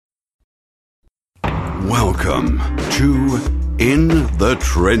Welcome to In the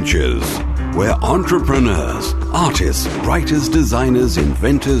Trenches, where entrepreneurs, artists, writers, designers,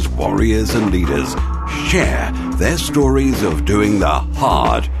 inventors, warriors, and leaders share their stories of doing the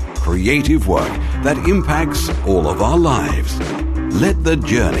hard, creative work that impacts all of our lives. Let the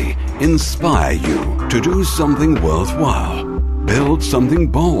journey inspire you to do something worthwhile, build something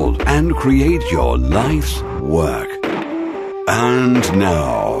bold, and create your life's work. And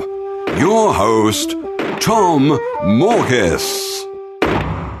now, your host, Tom Morkis.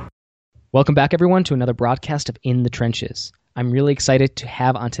 Welcome back, everyone, to another broadcast of In the Trenches. I'm really excited to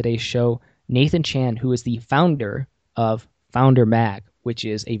have on today's show Nathan Chan, who is the founder of Founder Mag, which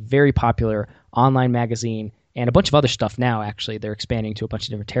is a very popular online magazine and a bunch of other stuff now, actually. They're expanding to a bunch of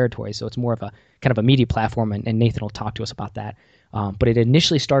different territories, so it's more of a kind of a media platform, and Nathan will talk to us about that. But it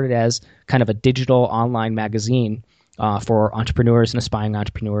initially started as kind of a digital online magazine for entrepreneurs and aspiring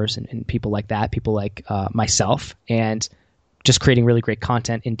entrepreneurs and people like that, people like myself, and just creating really great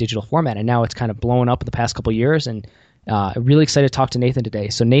content in digital format. And now it's kind of blown up in the past couple of years, and I'm really excited to talk to Nathan today.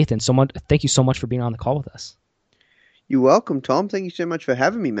 So Nathan, thank you so much for being on the call with us. You're welcome, Tom. Thank you so much for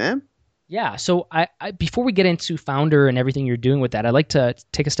having me, man. Yeah, so I before we get into Founder and everything you're doing with that, I'd like to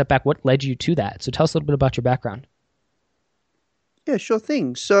take a step back. What led you to that? So tell us a little bit about your background. Yeah, sure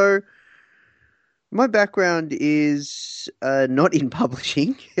thing. So my background is not in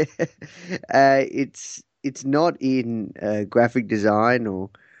publishing. It's not in graphic design or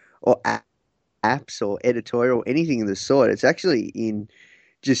apps or editorial or anything of the sort. It's actually in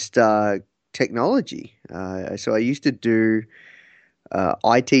just technology. So I used to do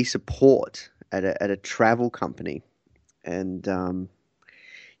IT support at a travel company, and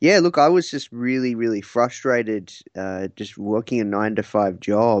yeah, look, I was just really, really frustrated just working a 9-to-5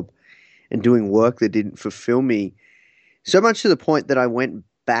 job and doing work that didn't fulfill me, so much to the point that I went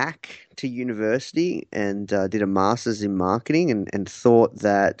back to university and did a master's in marketing and thought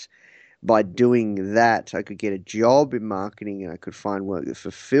that by doing that I could get a job in marketing and I could find work that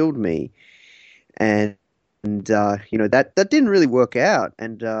fulfilled me. And that didn't really work out.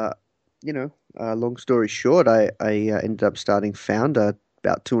 And long story short, I ended up starting Founder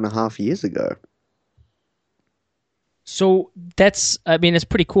about 2.5 years ago. So it's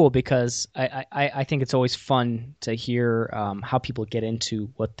pretty cool because I think it's always fun to hear how people get into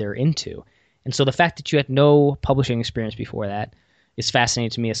what they're into. And so the fact that you had no publishing experience before that is fascinating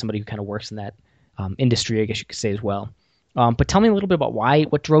to me as somebody who kind of works in that industry, I guess you could say as well. But tell me a little bit about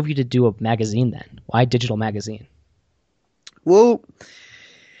what drove you to do a magazine then? Why digital magazine? Well,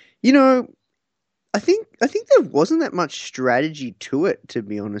 I think there wasn't that much strategy to it, to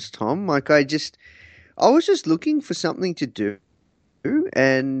be honest, Tom. Like I was just looking for something to do,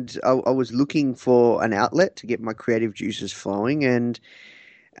 and I was looking for an outlet to get my creative juices flowing, and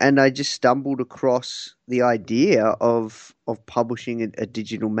I just stumbled across the idea of publishing a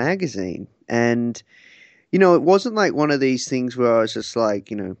digital magazine. And it wasn't like one of these things where I was just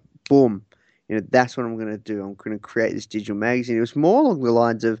like, boom, that's what I'm going to do. I'm going to create this digital magazine. It was more along the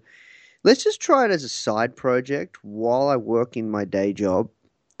lines of, let's just try it as a side project while I work in my day job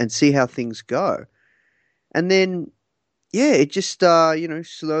and see how things go. And then, yeah, it just,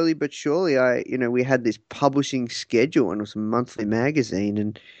 slowly but surely, we had this publishing schedule and it was a monthly magazine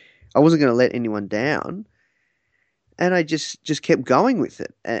and I wasn't going to let anyone down. And I just kept going with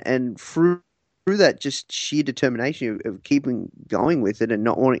it. And through that just sheer determination of keeping going with it and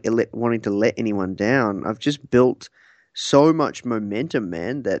not wanting to let anyone down, I've just built so much momentum,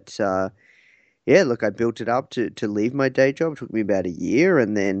 man, that, I built it up to leave my day job. It took me about a year,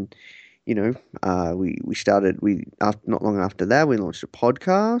 and then, not long after that, we launched a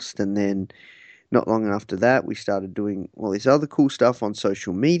podcast, and then not long after that, we started doing all this other cool stuff on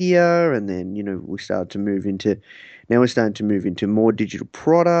social media, and then, we're starting to move into more digital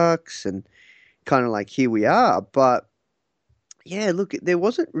products, and kind of like here we are. But yeah, look, there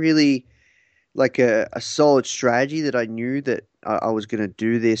wasn't really like a solid strategy that I knew that I was going to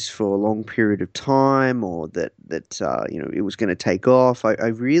do this for a long period of time, or that it was going to take off. I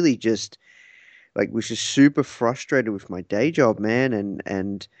really just was just super frustrated with my day job, man,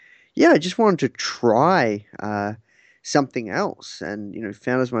 and yeah, I just wanted to try something else, and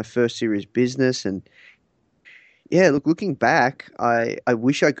Founder's my first serious business, and yeah, looking back, I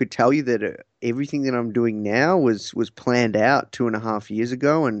wish I could tell you that everything that I'm doing now was planned out 2.5 years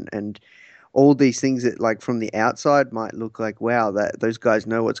ago, and all these things that like from the outside might look like, wow, that those guys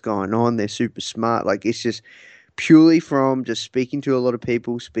know what's going on. They're super smart. Like it's just purely from just speaking to a lot of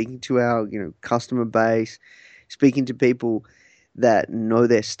people, speaking to our, customer base, speaking to people that know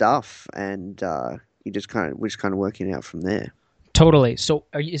their stuff, and we're just kind of working out from there. Totally. So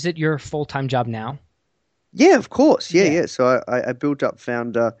is it your full-time job now? Yeah, of course. Yeah, Yeah. yeah. So I built up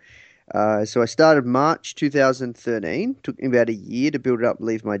Founder. So I started March 2013. Took me about a year to build it up,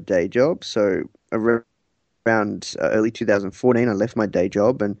 leave my day job. So around early 2014, I left my day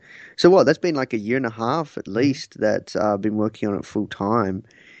job, and so what? That's been like a year and a half at Mhm. least that I've been working on it full time.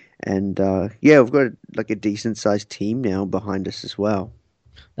 And yeah, we've got like a decent sized team now behind us as well.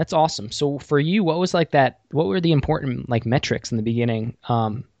 That's awesome. So for you, what was like that? What were the important like metrics in the beginning,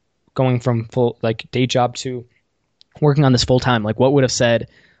 going from full like day job to working on this full time? Like, what would have said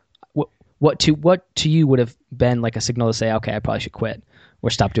what to you would have been like a signal to say, okay, I probably should quit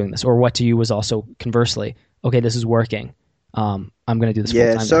or stop doing this, or what to you was also conversely, okay, this is working. I'm going to do this full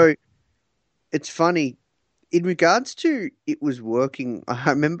Yeah, time now. so it's funny in regards to it was working. I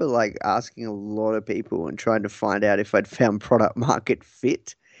remember like asking a lot of people and trying to find out if I'd found product market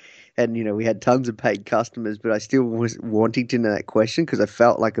fit. And we had tons of paid customers, but I still was wanting to know that question because I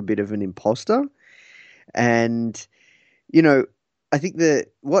felt like a bit of an imposter. And you know, I think that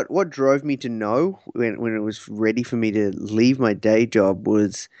what drove me to know when it was ready for me to leave my day job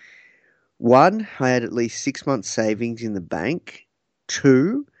was one, I had at least 6 months savings in the bank.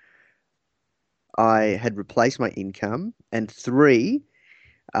 Two, I had replaced my income, and three,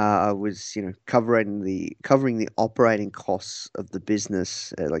 I was covering the operating costs of the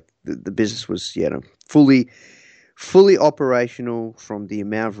business. Like the business was fully operational from the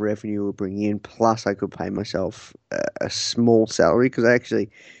amount of revenue we were bringing in, plus I could pay myself a small salary because I actually,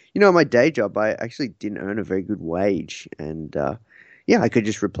 my day job, I actually didn't earn a very good wage, and yeah, I could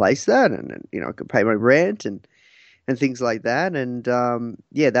just replace that, and I could pay my rent and things like that, and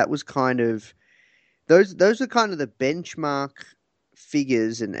yeah, that was kind of those are kind of the benchmark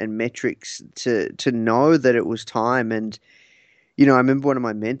figures and metrics to know that it was time. And I remember one of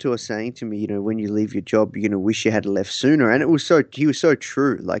my mentors saying to me, when you leave your job, you're going to wish you had left sooner. And he was so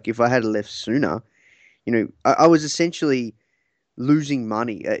true. Like if I had left sooner, I was essentially losing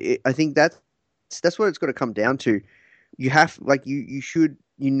money. I think that's what it's got to come down to. You have, like, you should,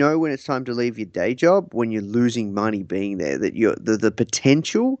 when it's time to leave your day job, when you're losing money being there, that the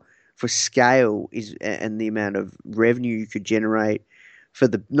potential for scale is, and the amount of revenue you could generate for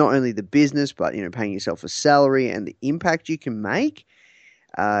not only the business, but, paying yourself a salary and the impact you can make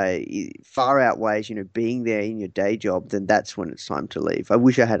far outweighs, being there in your day job. Then that's when it's time to leave. I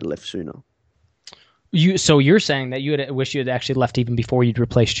wish I had left sooner. So you're saying that you had wish you had actually left even before you'd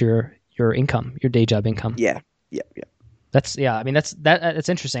replaced your income, your day job income. Yeah, yeah, yeah. That's yeah. I mean, that's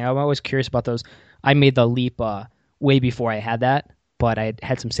interesting. I'm always curious about those. I made the leap way before I had that, but I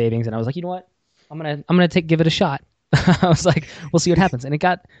had some savings, and I was like, you know what, I'm gonna give it a shot. I was like, we'll see what happens, and it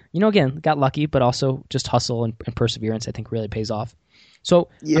got got lucky, but also just hustle and perseverance. I think really pays off. So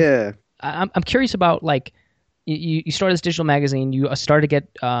Yeah. I'm curious about like you started this digital magazine, you started to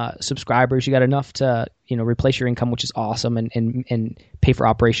get subscribers, you got enough to replace your income, which is awesome, and pay for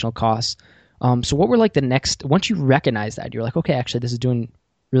operational costs. So what were like the next, once you recognized that, you're like, okay, actually this is doing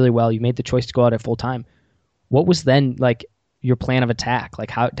really well, you made the choice to go out at full time. What was then like your plan of attack?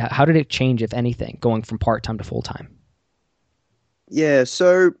 Like how did it change, if anything, going from part time to full time? Yeah,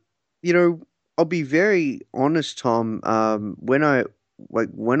 so I'll be very honest, Tom. When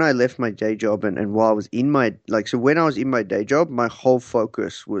I left my day job and while I was in my so when I was in my day job, my whole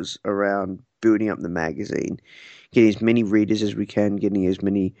focus was around building up the magazine, getting as many readers as we can, getting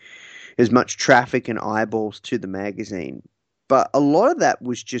as much traffic and eyeballs to the magazine. But a lot of that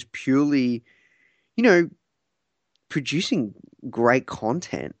was just purely, you know, producing great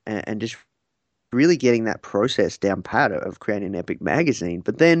content and just really getting that process down pat of creating an epic magazine.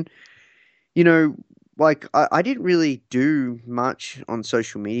 But then, you know, I didn't really do much on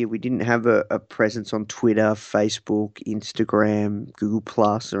social media. We didn't have a presence on Twitter, Facebook, Instagram, Google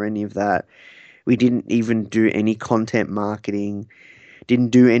Plus, or any of that. We didn't even do any content marketing, didn't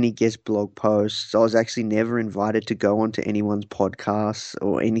do any guest blog posts. I was actually never invited to go onto anyone's podcasts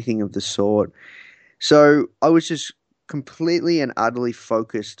or anything of the sort. So I was just completely and utterly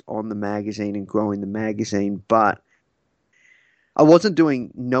focused on the magazine and growing the magazine, but I wasn't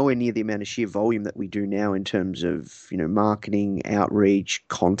doing nowhere near the amount of sheer volume that we do now in terms of, marketing, outreach,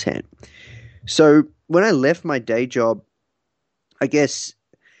 content. So when I left my day job, I guess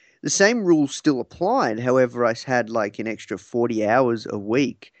the same rules still applied. However, I had like an extra 40 hours a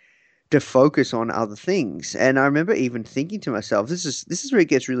week to focus on other things. And I remember even thinking to myself, this is where it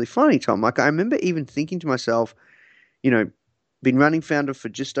gets really funny, Tom. Like I remember even thinking to myself, been running Founder for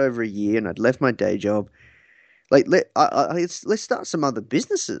just over a year and I'd left my day job. Like let's start some other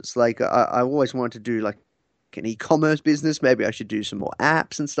businesses. Like I always wanted to do like an e-commerce business. Maybe I should do some more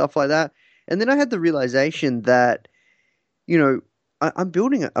apps and stuff like that. And then I had the realization that, I'm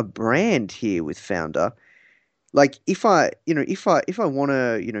building a brand here with Founder. like if I, if I want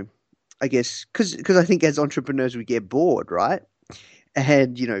to, I guess, because I think as entrepreneurs we get bored, right?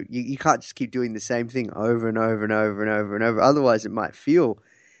 And you can't just keep doing the same thing over and over and over and over and over. Otherwise, it might feel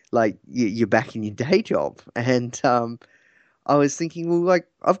like you're back in your day job. And I was thinking, well, like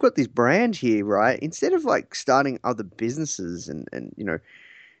I've got this brand here, right? Instead of like starting other businesses and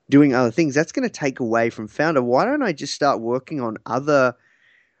doing other things, that's going to take away from founder. Why don't I just start working on other,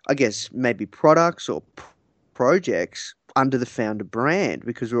 I guess, maybe products or projects under the founder brand,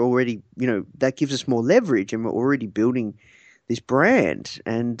 because we're already, that gives us more leverage and we're already building this brand.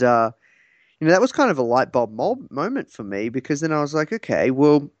 And, that was kind of a light bulb moment for me, because then I was like, okay,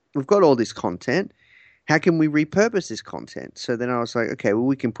 well, we've got all this content. How can we repurpose this content? So then I was like, okay, well,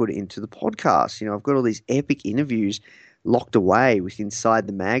 we can put it into the podcast. I've got all these epic interviews locked away inside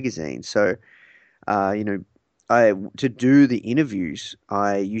the magazine. So, to do the interviews,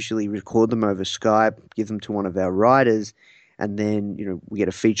 I usually record them over Skype, give them to one of our writers, and then we get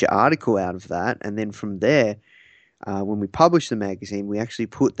a feature article out of that. And then from there, when we publish the magazine, we actually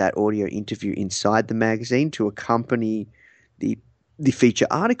put that audio interview inside the magazine to accompany the feature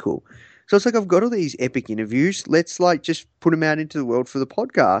article. So it's like I've got all these epic interviews. Let's like just put them out into the world for the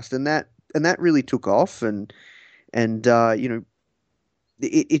podcast, and that really took off. And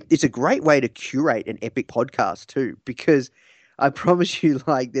it's a great way to curate an epic podcast too, because I promise you,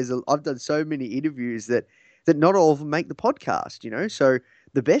 like I've done so many interviews that not all of them make the podcast. So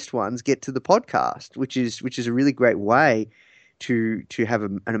the best ones get to the podcast, which is a really great way to have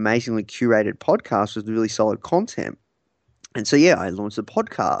an amazingly curated podcast with really solid content. And so, yeah, I launched the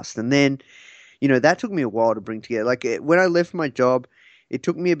podcast, and then, that took me a while to bring together. Like when I left my job, it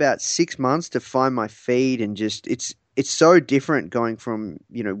took me about 6 months to find my feed, and just it's so different going from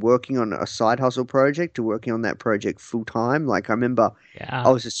working on a side hustle project to working on that project full time. Like I remember, I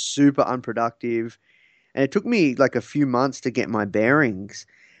was just super unproductive, and it took me like a few months to get my bearings.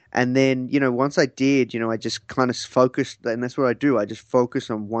 And then, once I did, I just kind of focused, and that's what I do. I just focus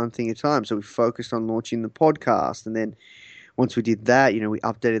on one thing at a time. So we focused on launching the podcast, and then once we did that, we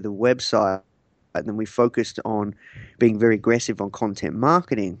updated the website, and then we focused on being very aggressive on content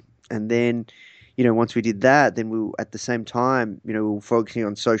marketing. And then, once we did that, then we at the same time, we were focusing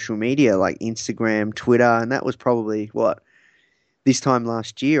on social media like Instagram, Twitter, and that was probably this time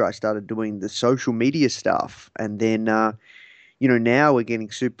last year I started doing the social media stuff. And then, now we're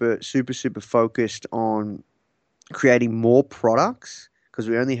getting super, super, super focused on creating more products, because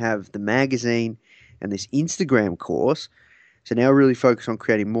we only have the magazine and this Instagram course. So now we're really focused on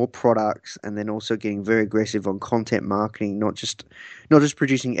creating more products, and then also getting very aggressive on content marketing, not just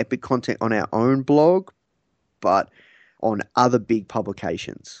producing epic content on our own blog, but on other big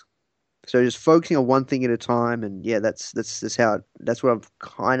publications. So just focusing on one thing at a time, and yeah, that's what I've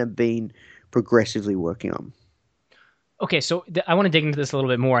kind of been progressively working on. Okay, so I want to dig into this a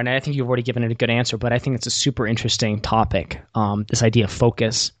little bit more, and I think you've already given it a good answer, but I think it's a super interesting topic. This idea of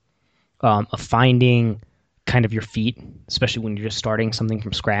focus, of finding kind of your feet, especially when you're just starting something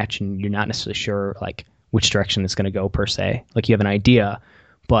from scratch and you're not necessarily sure like which direction it's going to go per se. Like you have an idea,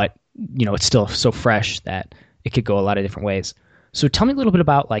 but it's still so fresh that it could go a lot of different ways. So tell me a little bit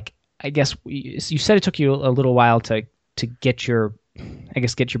about, like, I guess you said it took you a little while to get your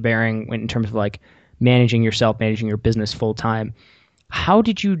bearing in terms of like managing yourself, managing your business full time. How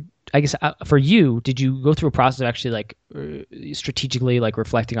did you, I guess for you, did you go through a process of actually like strategically like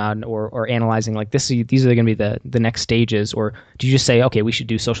reflecting on or analyzing like these are going to be the next stages, or did you just say, okay, we should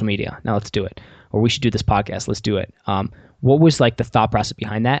do social media, now let's do it, or we should do this podcast, let's do it? What was like the thought process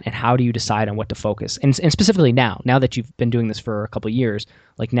behind that, and how do you decide on what to focus? And specifically now that you've been doing this for a couple of years,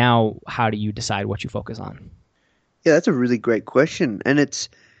 like now, how do you decide what you focus on? Yeah, that's a really great question, and it's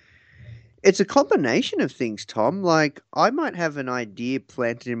a combination of things, Tom. Like I might have an idea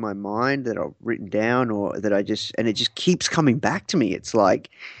planted in my mind that I've written down, or that and it just keeps coming back to me. It's like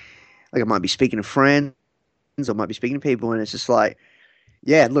I might be speaking to friends, or might be speaking to people, and it's just like,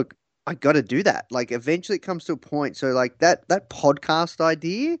 yeah, look, I got to do that. Like eventually it comes to a point. So like that podcast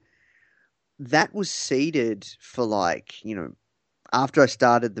idea, that was seeded for like, after I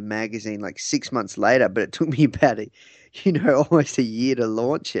started the magazine, like 6 months later, but it took me about almost a year to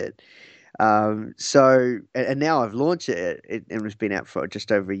launch it. So now I've launched it, and it's been out for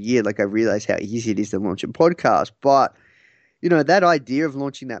just over a year. Like I realized how easy it is to launch a podcast, but that idea of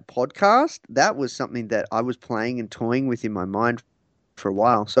launching that podcast, that was something that I was playing and toying with in my mind for a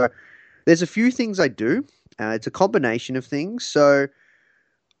while. So there's a few things I do. It's a combination of things. So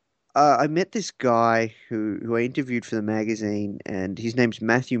I met this guy who I interviewed for the magazine, and his name's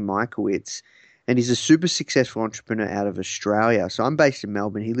Matthew Michaelwitz. And he's a super successful entrepreneur out of Australia. So I'm based in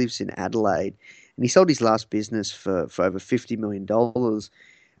Melbourne. He lives in Adelaide. and he sold his last business for over $50 million.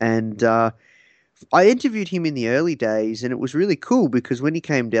 And I interviewed him in the early days, and it was really cool because when he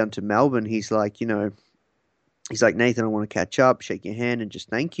came down to Melbourne, he's like, Nathan, I want to catch up, shake your hand, and just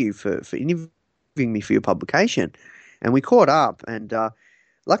thank you for interviewing me for your publication. And we caught up, and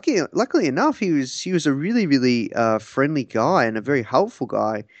luckily enough, he was a really, really friendly guy and a very helpful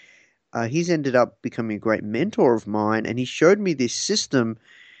guy. He's ended up becoming a great mentor of mine, and he showed me this system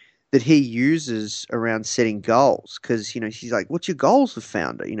that he uses around setting goals. Because he's like, "What's your goals as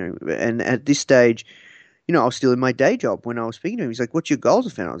founder?" And at this stage, I was still in my day job when I was speaking to him. He's like, "What's your goals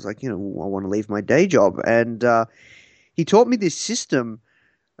as founder?" I was like, I want to leave my day job, and he taught me this system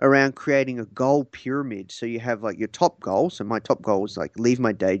around creating a goal pyramid. So you have like your top goal. So my top goal was like, leave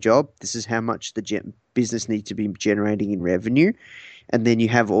my day job. This is how much the business needs to be generating in revenue. And then you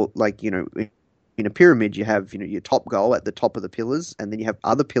have all like, in a pyramid, you have, your top goal at the top of the pillars, and then you have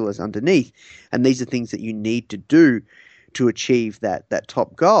other pillars underneath. And these are things that you need to do to achieve that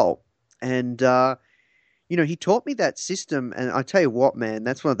top goal. And, he taught me that system. And I tell you what, man,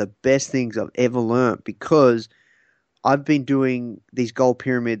 that's one of the best things I've ever learned, because I've been doing these goal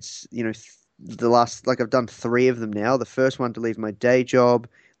pyramids, I've done 3 of them now. The first one to leave my day job,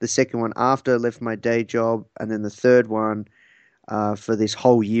 the second one after I left my day job, and then the third one for this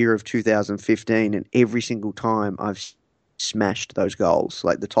whole year of 2015. And every single time I've smashed those goals,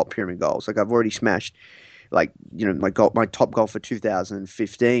 like the top pyramid goals. Like I've already smashed, my top goal for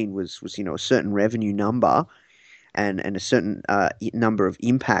 2015 was a certain revenue number. And a certain number of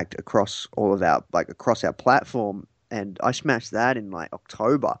impact across across our platform. And I smashed that in like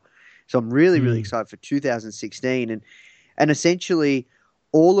October. So I'm really, really excited for 2016. And essentially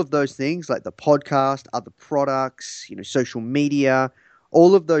all of those things, like the podcast, other products, social media,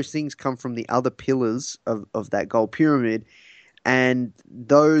 all of those things come from the other pillars of that goal pyramid. And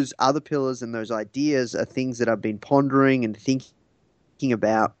those other pillars and those ideas are things that I've been pondering and thinking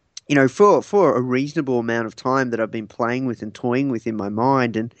about, for a reasonable amount of time, that I've been playing with and toying with in my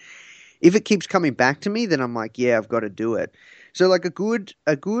mind. And if it keeps coming back to me, then I'm like, yeah, I've got to do it. So like a good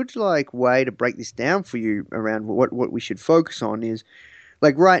like way to break this down for you around what we should focus on is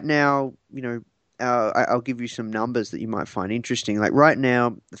like right now, I'll give you some numbers that you might find interesting. Like right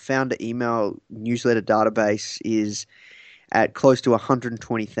now, the founder email newsletter database is at close to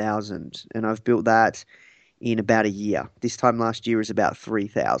 120,000, and I've built that in about a year. This time last year was about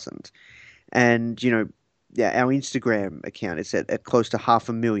 3,000. And, our Instagram account is at close to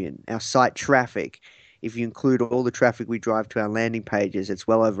 500,000. Our site traffic, if you include all the traffic we drive to our landing pages, it's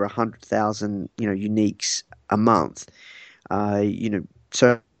well over 100,000, uniques a month.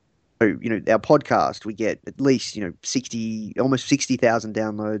 So our podcast, we get at least, almost 60,000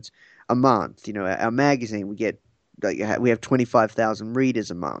 downloads a month. Our magazine, we have 25,000 readers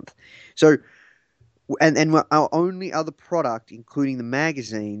a month. So, and our only other product, including the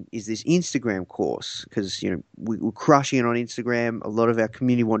magazine, is this Instagram course, because we're crushing it on Instagram. A lot of our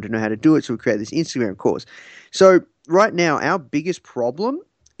community want to know how to do it, so we create this Instagram course. So right now, our biggest problem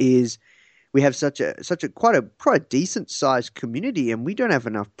is we have quite a decent sized community, and we don't have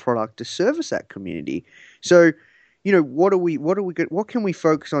enough product to service that community. So, what can we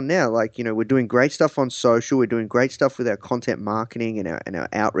focus on now? Like, we're doing great stuff on social. We're doing great stuff with our content marketing and our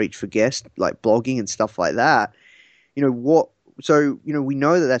outreach for guests, like blogging and stuff like that. So, we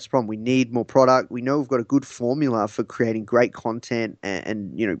know that that's a problem. We need more product. We know we've got a good formula for creating great content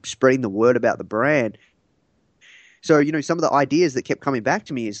and spreading the word about the brand. So, some of the ideas that kept coming back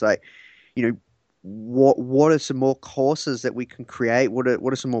to me is like, what are some more courses that we can create? What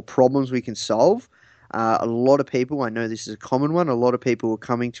are some more problems we can solve? A lot of people, I know this is a common one, a lot of people are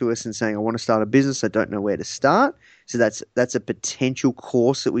coming to us and saying, I want to start a business, I don't know where to start. So that's a potential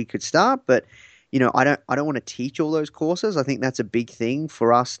course that we could start. But, I don't want to teach all those courses. I think that's a big thing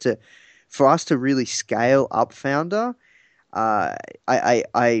for us to really scale up Founder.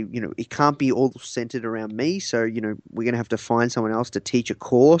 It can't be all centered around me. So, we're going to have to find someone else to teach a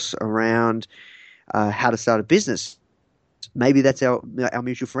course around how to start a business. Maybe that's our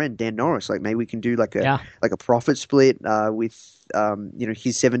mutual friend Dan Norris. Like maybe we can do like a profit split with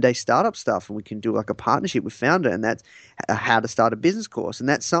his 7-day startup stuff, and we can do like a partnership with Founder, and that's how to start a business course. And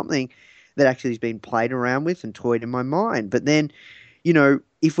that's something that actually has been played around with and toyed in my mind. But then,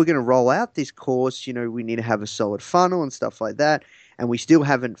 if we're going to roll out this course, we need to have a solid funnel and stuff like that. And we still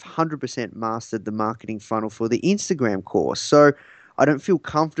haven't 100% mastered the marketing funnel for the Instagram course. So I don't feel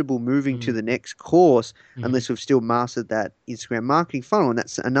comfortable moving to the next course unless we've still mastered that Instagram marketing funnel. And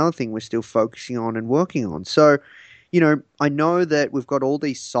that's another thing we're still focusing on and working on. So, I know that we've got all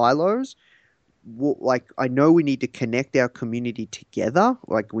these silos, like I know we need to connect our community together.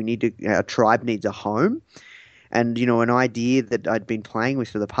 Like our tribe needs a home. And, an idea that I'd been playing with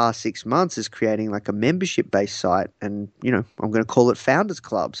for the past 6 months is creating like a membership-based site. And, I'm going to call it Founders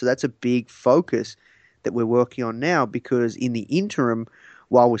Club. So that's a big focus that we're working on now, because in the interim,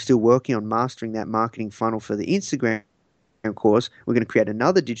 while we're still working on mastering that marketing funnel for the Instagram course, we're going to create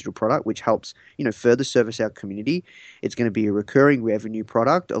another digital product which helps, further service our community. It's going to be a recurring revenue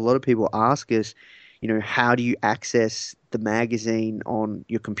product. A lot of people ask us, how do you access the magazine on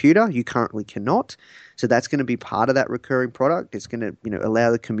your computer? You currently cannot. So that's going to be part of that recurring product. It's going to, allow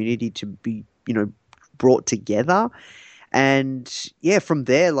the community to be, brought together. And yeah, from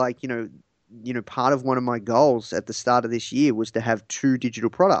there, like, part of one of my goals at the start of this year was to have two digital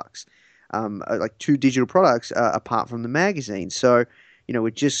products, apart from the magazine. So,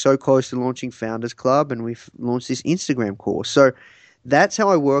 we're just so close to launching Founders Club, and we've launched this Instagram course. So that's how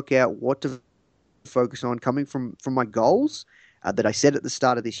I work out what to focus on, coming from my goals that I set at the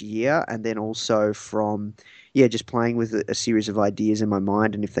start of this year, and then also from just playing with a series of ideas in my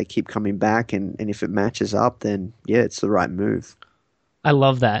mind, and if they keep coming back and if it matches up, then it's the right move. I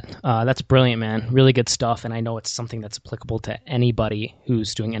love that. That's brilliant, man. Really good stuff, and I know it's something that's applicable to anybody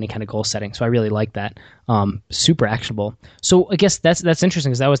who's doing any kind of goal setting. So I really like that. Super actionable. So I guess that's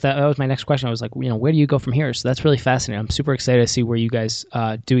interesting, because that was my next question. I was like, where do you go from here? So that's really fascinating. I'm super excited to see where you guys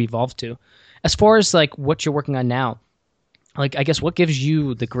do evolve to. As far as like what you're working on now, like I guess what gives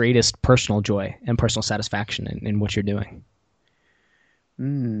you the greatest personal joy and personal satisfaction in what you're doing?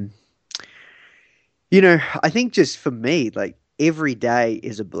 I think just for me, like every day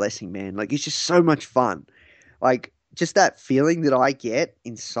is a blessing, man. Like it's just so much fun. Like just that feeling that I get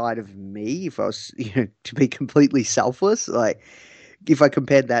inside of me, if I was, to be completely selfless, like if I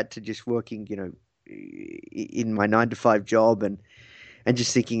compared that to just working, in my 9-to-5 job and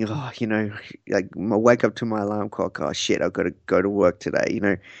just thinking, like I wake up to my alarm clock, oh shit, I've got to go to work today.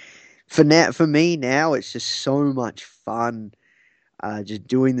 For me now, it's just so much fun, just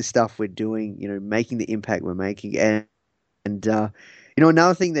doing the stuff we're doing, making the impact we're making. And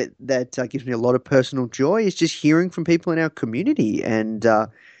another thing that gives me a lot of personal joy is just hearing from people in our community and,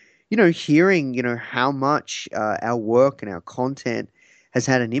 hearing, how much our work and our content has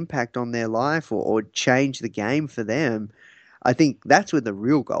had an impact on their life or changed the game for them. I think that's where the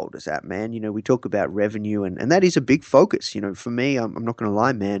real gold is at, man. We talk about revenue and that is a big focus. For me, I'm not going to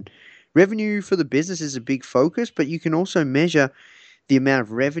lie, man. Revenue for the business is a big focus, but you can also measure the amount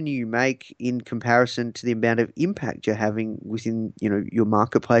of revenue you make in comparison to the amount of impact you're having within, your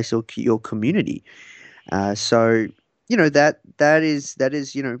marketplace or your community. So that is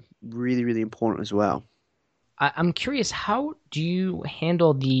really, really important as well. I'm curious, how do you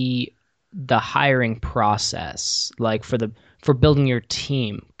handle the hiring process, like for building your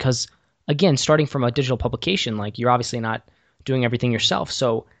team? Because again, starting from a digital publication, like you're obviously not doing everything yourself.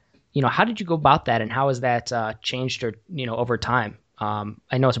 So, how did you go about that, and how has that changed or over time?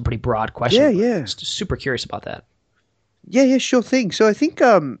 I know it's a pretty broad question. Yeah. Just super curious about that. Yeah, sure thing. So I think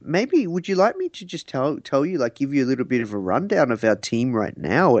maybe would you like me to just tell you, like give you a little bit of a rundown of our team right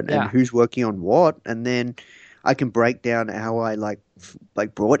now and who's working on what, and then I can break down how I like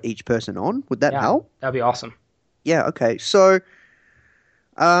brought each person on. Would that help? That'd be awesome. Yeah, okay. So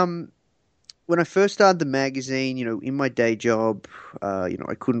when I first started the magazine, in my day job, I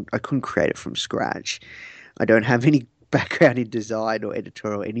couldn't create it from scratch. I don't have any background in design or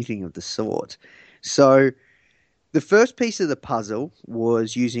editorial, anything of the sort. So the first piece of the puzzle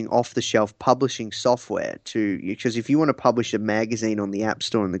was using off-the-shelf publishing software because if you want to publish a magazine on the App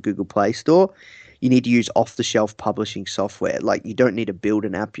Store and the Google Play Store, you need to use off-the-shelf publishing software. Like you don't need to build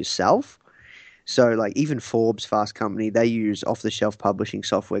an app yourself. So like even Forbes, Fast Company, they use off-the-shelf publishing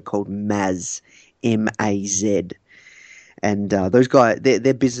software called Maz, M-A-Z. And those guys,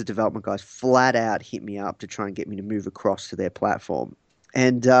 their business development guys, flat out hit me up to try and get me to move across to their platform.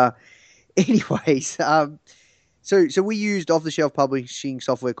 And anyways, so we used off-the-shelf publishing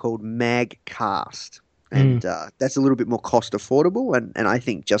software called Magcast, and that's a little bit more cost affordable, and I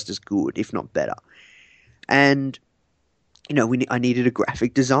think just as good, if not better. And I needed a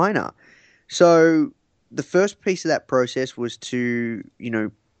graphic designer. So the first piece of that process was to,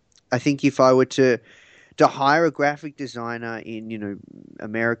 I think if I were to hire a graphic designer in,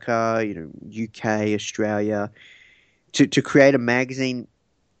 America, UK, Australia, to create a magazine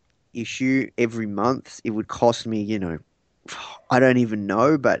issue every month, it would cost me, I don't even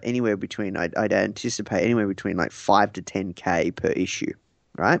know, but I'd anticipate anywhere between like 5 to 10K per issue,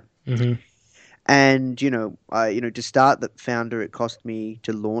 right? Mm-hmm. And, to start the Founder, it cost me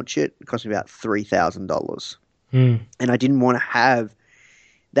about $3,000. And I didn't want to have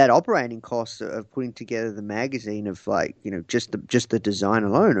that operating cost of putting together the magazine of like, just the design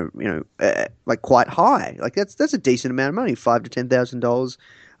alone, like quite high. Like that's a decent amount of money, $5,000 to $10,000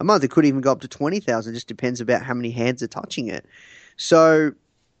 a month. It could even go up to 20,000. Just depends about how many hands are touching it. So,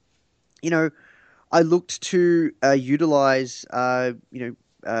 I looked to utilize,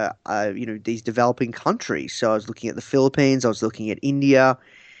 these developing countries. So I was looking at the Philippines, I was looking at India,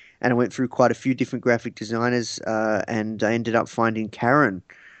 and I went through quite a few different graphic designers, and I ended up finding Karen.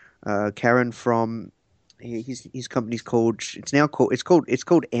 Karen from his company's called. It's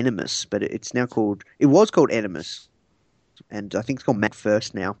called Animus, but it was called Animus, and I think it's called Mac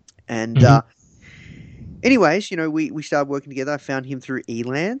First now. And anyways, we started working together. I found him through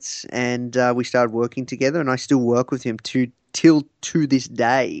Elance, and we started working together, and I still work with him till to this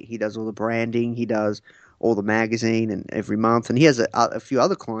day. He does all the branding, he does all the magazine, and every month, and he has a few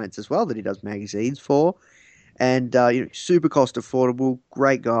other clients as well that he does magazines for, and super cost affordable,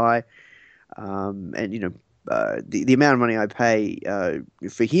 great guy, and the amount of money I pay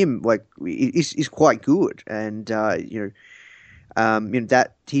for him is quite good, and that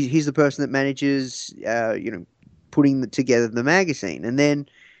he's the person that manages putting together the magazine, and then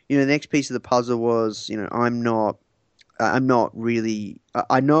the next piece of the puzzle was I'm not really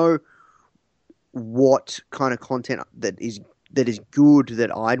I know what kind of content that is good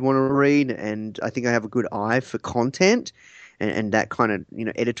that I'd want to read, and I think I have a good eye for content and that kind of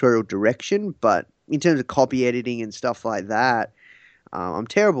editorial direction, but in terms of copy editing and stuff like that, I'm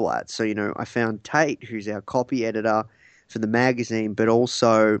terrible at. So I found Tate, who's our copy editor for the magazine, but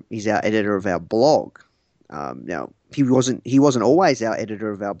also he's our editor of our blog. Now he wasn't always our editor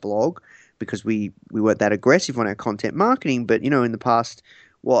of our blog because we weren't that aggressive on our content marketing, but in the past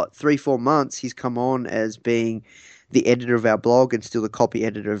 3-4 months he's come on as being the editor of our blog and still the copy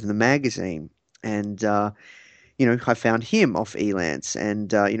editor of the magazine. And I found him off Elance.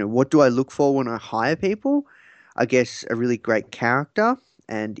 And what do I look for when I hire people? I guess a really great character.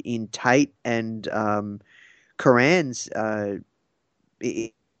 And in Tate and Karan's,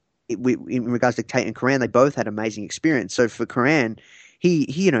 in regards to Tate and Karan, they both had amazing experience. So for Karan, he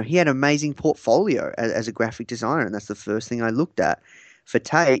had an amazing portfolio as a graphic designer, and that's the first thing I looked at. For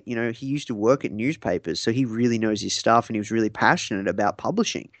Tate, he used to work at newspapers, so he really knows his stuff, and he was really passionate about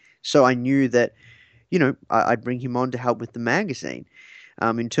publishing. So I knew that, I'd bring him on to help with the magazine.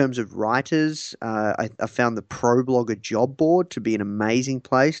 In terms of writers, I found the ProBlogger job board to be an amazing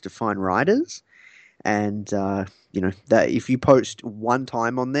place to find writers. And, that if you post one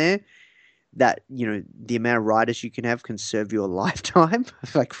time on there, that, the amount of writers you can have can serve you a lifetime,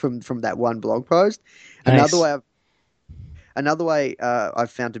 like from that one blog post. Nice. Another way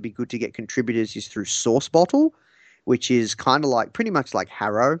I've found to be good to get contributors is through SourceBottle, which is kind of pretty much like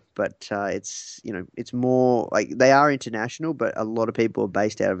Harrow, but it's more like they are international, but a lot of people are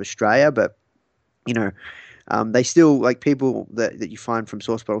based out of Australia, but they still, like, people that you find from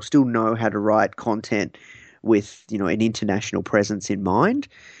SourceBottle still know how to write content with an international presence in mind.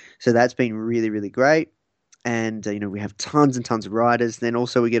 So that's been really, really great. And, we have tons and tons of writers. Then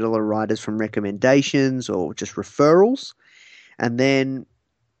also we get a lot of writers from recommendations or just referrals. And then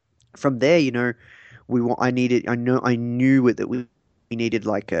from there, I knew that we needed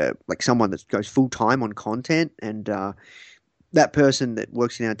like someone that goes full time on content. And that person that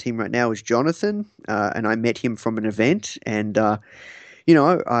works in our team right now is Jonathan. And I met him from an event, and I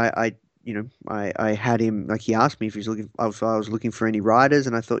had him, like, he asked me if I was looking for any writers,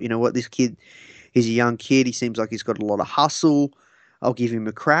 and I thought, this kid, he's a young kid. He seems like he's got a lot of hustle. I'll give him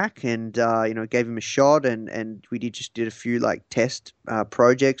a crack, and gave him a shot, and we did a few test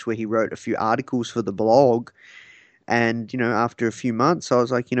projects where he wrote a few articles for the blog, and after a few months, I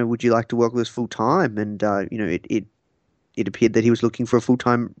was like, would you like to work with us full time? And it appeared that he was looking for a full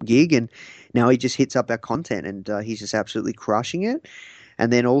time gig, and now he just hits up our content, and he's just absolutely crushing it.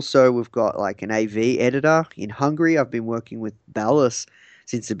 And then also we've got an AV editor in Hungary. I've been working with Ballas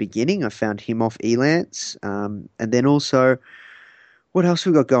since the beginning. I found him off Elance, and then also, what else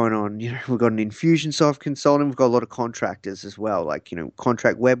we got going on? We've got an Infusionsoft consultant. We've got a lot of contractors as well,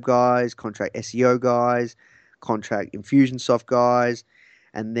 contract web guys, contract SEO guys, contract Infusionsoft guys.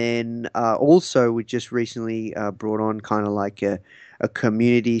 And then also we just recently brought on kind of like a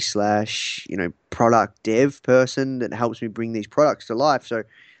community / product dev person that helps me bring these products to life. So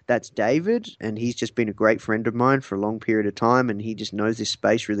that's David, and he's just been a great friend of mine for a long period of time, and he just knows this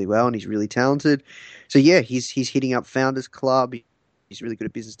space really well, and he's really talented. So yeah, he's hitting up Founders Club. He's really good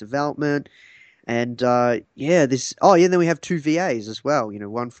at business development. And then we have 2 VAs as well,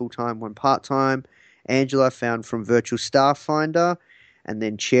 one full-time, one part-time. Angela found from Virtual Staff Finder, And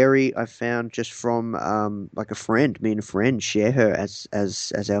then Cherry, I found just from like a friend, me and a friend share her as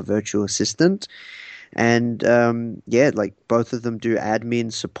our virtual assistant. And yeah, like both of them do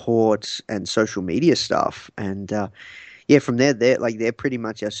admin support and social media stuff. And yeah, from there, they're pretty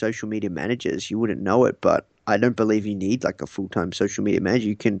much our social media managers. You wouldn't know it, but I don't believe you need like a full-time social media manager.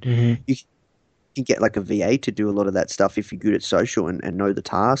 You can get like a VA to do a lot of that stuff if you're good at social and know the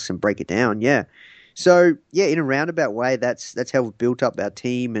tasks and break it down. Yeah. So yeah, in a roundabout way, that's how we've built up our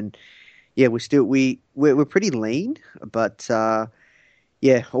team. And yeah, we're pretty lean, but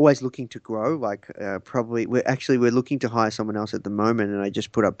yeah, always looking to grow. Like probably we're looking to hire someone else at the moment, and I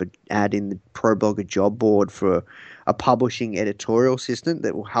just put up an ad in the ProBlogger job board for a publishing editorial assistant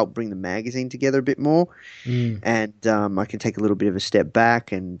that will help bring the magazine together a bit more. And I can take a little bit of a step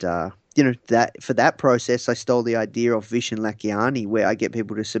back, and that for that process, I stole the idea of Vishen Lakhiani, where I get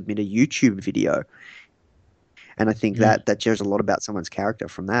people to submit a YouTube video. And I think that shows a lot about someone's character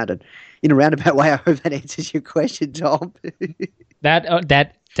from that. And in a roundabout way, I hope that answers your question, Tom.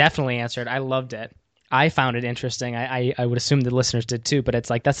 That definitely answered. I loved it. I found it interesting. I would assume the listeners did too, but it's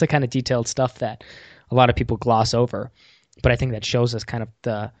like that's the kind of detailed stuff that a lot of people gloss over. But I think that shows us kind of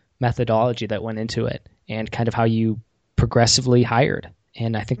the methodology that went into it and kind of how you progressively hired.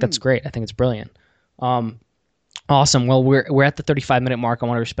 And I think that's great. I think it's brilliant. Awesome. Well, we're at the 35-minute mark. I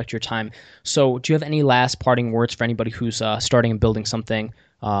want to respect your time. So do you have any last parting words for anybody who's starting and building something,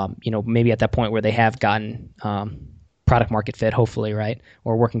 maybe at that point where they have gotten product market fit, hopefully, right?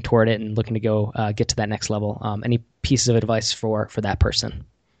 Or working toward it and looking to go get to that next level. Any pieces of advice for that person?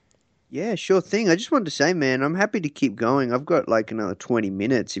 Yeah, sure thing. I just wanted to say, man, I'm happy to keep going. I've got like another 20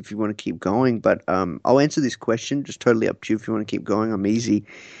 minutes if you want to keep going, but I'll answer this question. Just totally up to you if you want to keep going. I'm easy.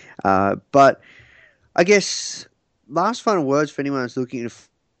 But I guess last final words for anyone who's looking to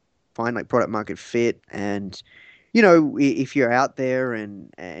find like product market fit, and if you're out there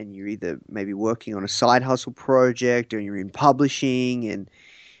and you're either maybe working on a side hustle project or you're in publishing and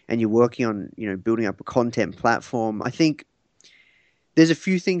you're working on building up a content platform, I think there's a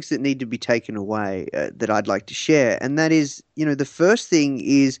few things that need to be taken away that I'd like to share. And that is, the first thing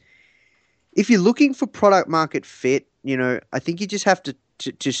is if you're looking for product market fit, I think you just have to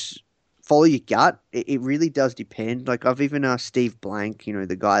just follow your gut. It really does depend. Like I've even asked Steve Blank,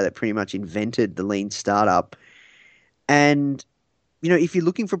 the guy that pretty much invented the lean startup. And, if you're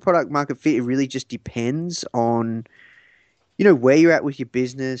looking for product market fit, it really just depends on, where you're at with your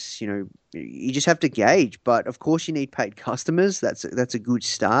business. You just have to gauge. But of course you need paid customers. That's a good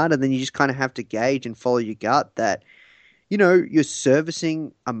start. And then you just kind of have to gauge and follow your gut that, you're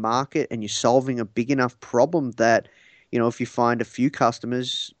servicing a market and you're solving a big enough problem that, if you find a few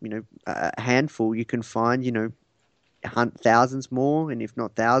customers, a handful, you can find, thousands more, and if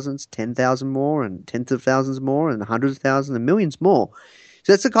not thousands, 10,000 more, and tens of thousands more, and hundreds of thousands, and millions more.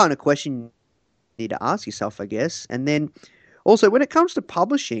 So that's the kind of question you need to ask yourself, I guess. And then also when it comes to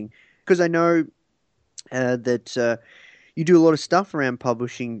publishing, because I know that you do a lot of stuff around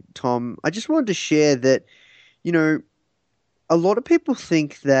publishing, Tom, I just wanted to share that, a lot of people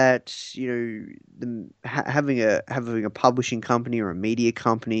think that having a publishing company or a media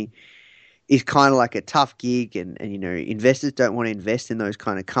company is kind of like a tough gig, and investors don't want to invest in those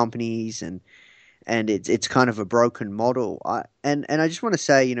kind of companies, and it's kind of a broken model. And I just want to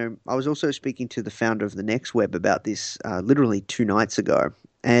say, I was also speaking to the founder of the Next Web about this literally 2 nights ago,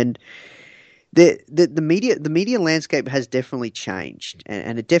 and the media landscape has definitely changed,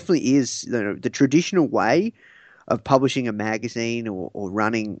 and it definitely is the traditional way of publishing a magazine or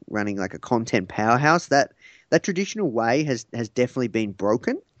running like a content powerhouse. That traditional way has definitely been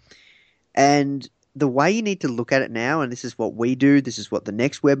broken. And the way you need to look at it now, and this is what we do, this is what the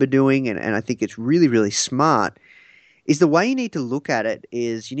Next Web are doing, and I think it's really, really smart, is the way you need to look at it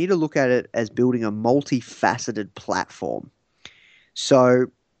is you need to look at it as building a multifaceted platform. So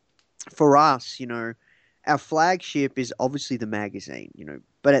for us, our flagship is obviously the magazine,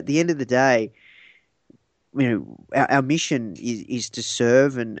 but at the end of the day, our mission is to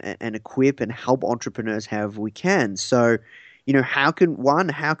serve and equip and help entrepreneurs however we can. So, how can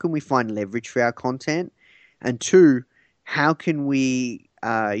we find leverage for our content? And 2, how can we,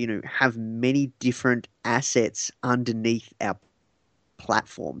 have many different assets underneath our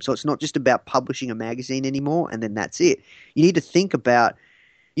platform? So it's not just about publishing a magazine anymore and then that's it. You need to think about,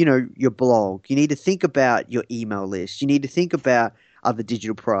 your blog. You need to think about your email list. You need to think about other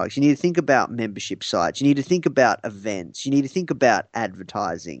digital products. You need to think about membership sites. You need to think about events. You need to think about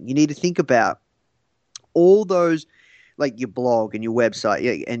advertising. You need to think about all those, like your blog and your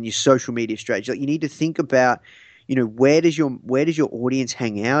website and your social media strategy. Like you need to think about, where does your audience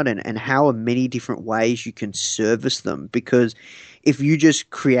hang out, and how are many different ways you can service them? Because if you just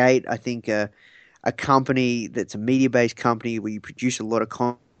create, I think, a company that's a media-based company where you produce a lot of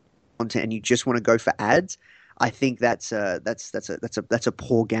content and you just want to go for ads, I think that's a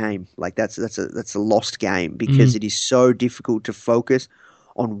poor game. Like that's a lost game, because it is so difficult to focus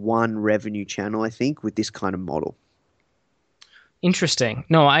on one revenue channel, I think, with this kind of model. Interesting.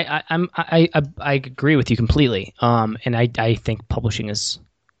 No, I agree with you completely. And I think publishing is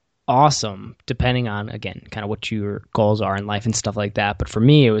awesome, depending on, again, kind of what your goals are in life and stuff like that. But for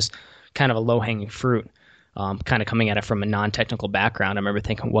me, it was kind of a low-hanging fruit, kind of coming at it from a non-technical background. I remember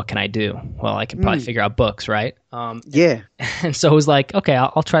thinking, what can I do? Well, I could probably figure out books, right? Yeah. And so it was like, okay,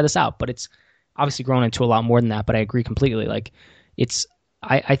 I'll try this out. But it's obviously grown into a lot more than that. But I agree completely. Like,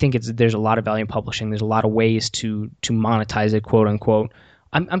 I think there's a lot of value in publishing. There's a lot of ways to monetize it, quote unquote.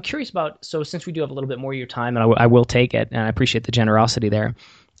 I'm curious about, so since we do have a little bit more of your time, and I will take it, and I appreciate the generosity there.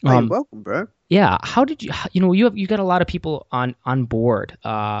 You're welcome, bro. Yeah. How did you got a lot of people on board,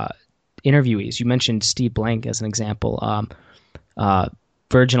 interviewees. You mentioned Steve Blank as an example.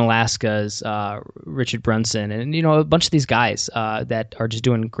 Virgin Alaska's Richard Brunson, and a bunch of these guys that are just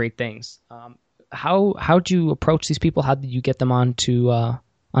doing great things. How'd you approach these people? How did you get them onto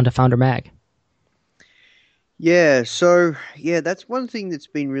Founder Mag? Yeah, so that's one thing that's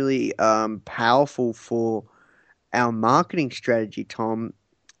been really powerful for our marketing strategy, Tom,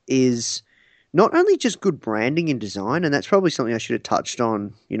 is not only just good branding and design, and that's probably something I should have touched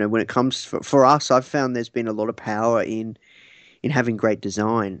on. When it comes for us, I've found there's been a lot of power in having great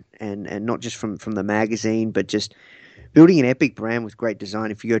design, and not just from the magazine, but just building an epic brand with great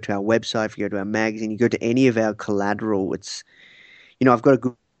design. If you go to our website, if you go to our magazine, you go to any of our collateral, it's, I've got a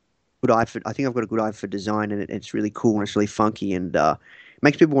good eye for, I think I've got a good eye for design, and it's really cool and it's really funky, and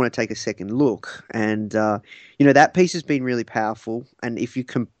makes people want to take a second look. And, that piece has been really powerful. And if you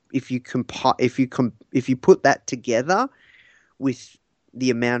put that together with the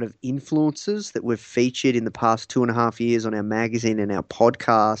amount of influencers that we've featured in the past 2.5 years on our magazine and our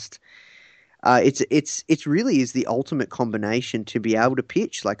podcast, it's really is the ultimate combination to be able to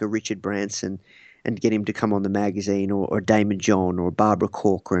pitch like a Richard Branson and get him to come on the magazine, or Damon John, or Barbara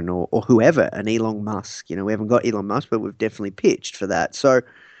Corcoran, or whoever, an Elon Musk. We haven't got Elon Musk, but we've definitely pitched for that. So,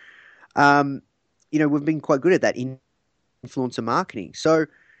 we've been quite good at that in influencer marketing. So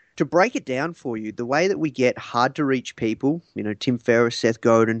to break it down for you, the way that we get hard to reach people, Tim Ferriss, Seth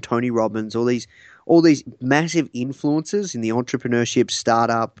Godin, Tony Robbins, all these massive influencers in the entrepreneurship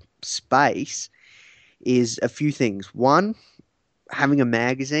startup space, is a few things. One, having a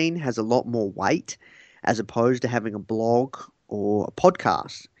magazine has a lot more weight as opposed to having a blog or a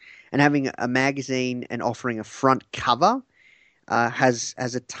podcast. And having a magazine and offering a front cover has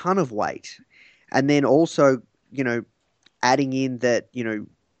a ton of weight. And then also, adding in that,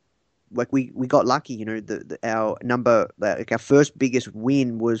 like we got lucky, our first biggest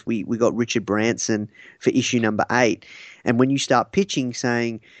win was we got Richard Branson for issue number 8. And when you start pitching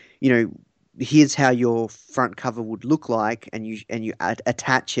saying, here's how your front cover would look like, and you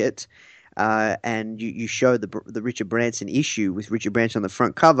attach it, and you show the Richard Branson issue with Richard Branson on the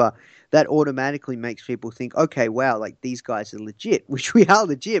front cover, that automatically makes people think, okay, wow, like these guys are legit, which we are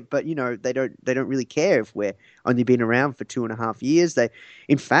legit, but they don't really care if we're only been around for 2.5 years. They,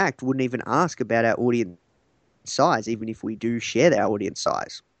 in fact, wouldn't even ask about our audience size, even if we do share our audience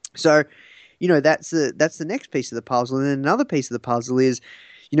size. So, that's the next piece of the puzzle. And then another piece of the puzzle is,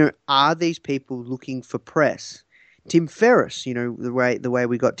 are these people looking for press? Tim Ferriss, the way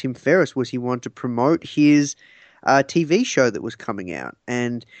we got Tim Ferriss was he wanted to promote his TV show that was coming out,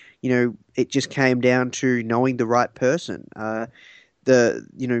 and it just came down to knowing the right person.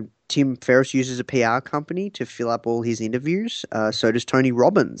 Tim Ferriss uses a PR company to fill up all his interviews. So does Tony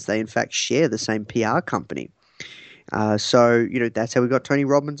Robbins. They in fact share the same PR company. So that's how we got Tony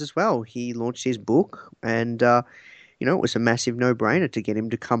Robbins as well. He launched his book, and it was a massive no-brainer to get him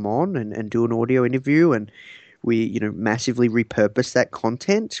to come on and do an audio interview, and we, massively repurpose that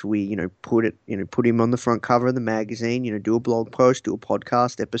content. We, put him on the front cover of the magazine, do a blog post, do a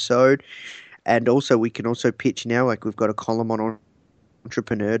podcast episode. And also we can also pitch now, like we've got a column on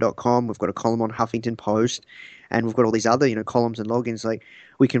entrepreneur.com, we've got a column on Huffington Post, and we've got all these other, columns and logins. Like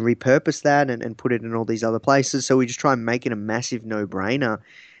we can repurpose that and put it in all these other places. So we just try and make it a massive no-brainer.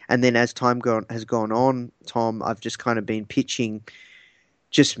 And then as time has gone on, Tom, I've just kind of been pitching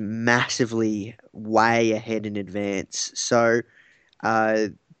just massively way ahead in advance. So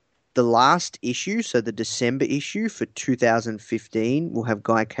the last issue, so the December issue for 2015, will have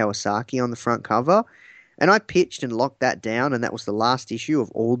Guy Kawasaki on the front cover. And I pitched and locked that down, and that was the last issue of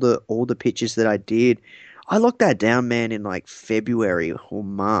all the pitches that I did. I locked that down, man, in like February or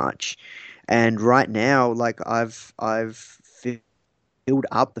March, and right now, like I've filled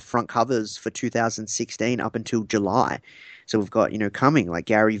up the front covers for 2016 up until July. So we've got, coming like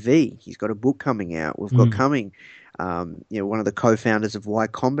Gary Vee. He's got a book coming out. We've got coming, one of the co-founders of Y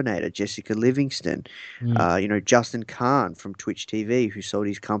Combinator, Jessica Livingston. Justin Kahn from Twitch TV, who sold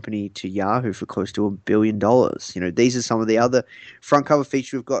his company to Yahoo for close to $1 billion. These are some of the other front cover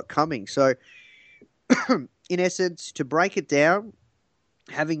features we've got coming. So, in essence, to break it down,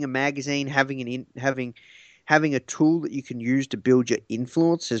 having a magazine, having a tool that you can use to build your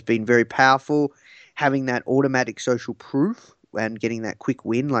influence has been very powerful. Having that automatic social proof and getting that quick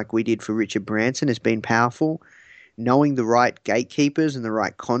win like we did for Richard Branson has been powerful. Knowing the right gatekeepers and the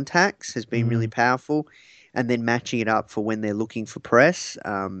right contacts has been really powerful. And then matching it up for when they're looking for press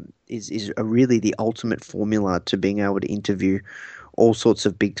is really the ultimate formula to being able to interview all sorts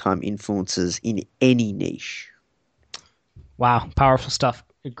of big-time influencers in any niche. Wow, powerful stuff.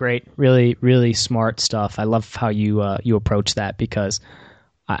 Great, really, really smart stuff. I love how you approach that, because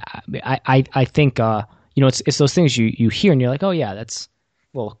I think it's those things you hear and you're like, oh yeah, that's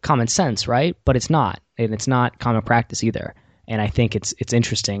common sense, right? But it's not, and it's not common practice either. And I think it's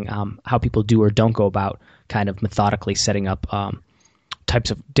interesting how people do or don't go about kind of methodically setting up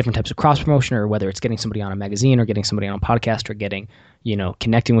different types of cross promotion, or whether it's getting somebody on a magazine or getting somebody on a podcast or getting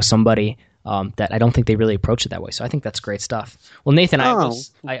connecting with somebody. That I don't think they really approach it that way. So I think that's great stuff. Well, Nathan, I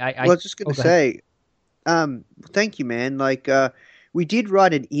was just going to say, thank you, man. Like, we did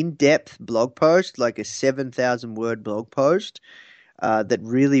write an in-depth blog post, like a 7,000-word blog post, that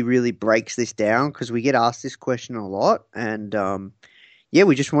really, really breaks this down, because we get asked this question a lot. And,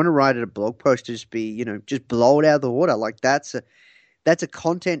 we just want to write a blog post to just be, just blow it out of the water. Like, that's one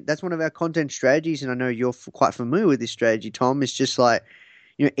of our content strategies. And I know you're quite familiar with this strategy, Tom. It's just like,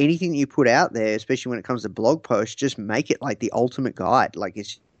 anything that you put out there, especially when it comes to blog posts, just make it like the ultimate guide. Like,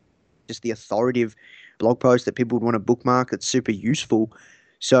 it's just the authoritative blog post that people would want to bookmark. That's super useful.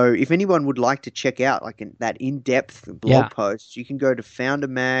 So if anyone would like to check out that in-depth blog post, you can go to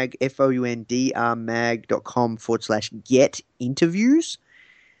FounderMag, foundermag.com/get interviews.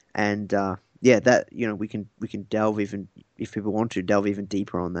 And we can delve even, if people want to, delve even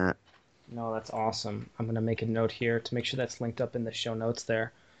deeper on that. No, that's awesome. I'm going to make a note here to make sure that's linked up in the show notes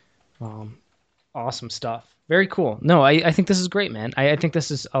there. Awesome stuff. Very cool. No, I think this is great, man. I think this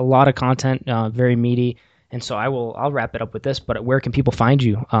is a lot of content, very meaty. And so I'll wrap it up with this, but where can people find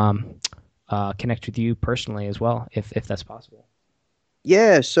you, connect with you personally as well, if that's possible?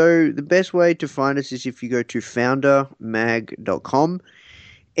 Yeah, so the best way to find us is if you go to foundermag.com,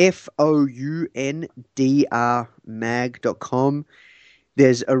 foundrmag.com.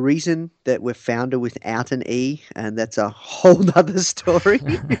 There's a reason that we're founder without an E, and that's a whole other story.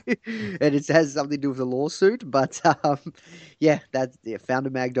 And it has something to do with a lawsuit. But that's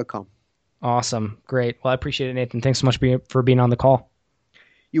foundermag.com. Awesome. Great. Well, I appreciate it, Nathan. Thanks so much for being on the call.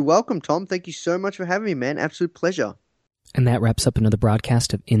 You're welcome, Tom. Thank you so much for having me, man. Absolute pleasure. And that wraps up another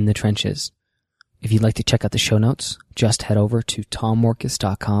broadcast of In the Trenches. If you'd like to check out the show notes, just head over to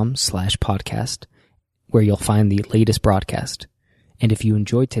tommorkes.com/podcast, where you'll find the latest broadcast. And if you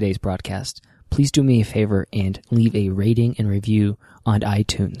enjoyed today's broadcast, please do me a favor and leave a rating and review on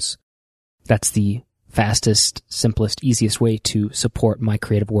iTunes. That's the fastest, simplest, easiest way to support my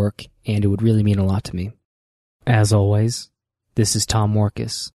creative work, and it would really mean a lot to me. As always, this is Tom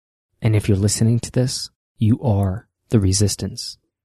Morkes, and if you're listening to this, you are the resistance.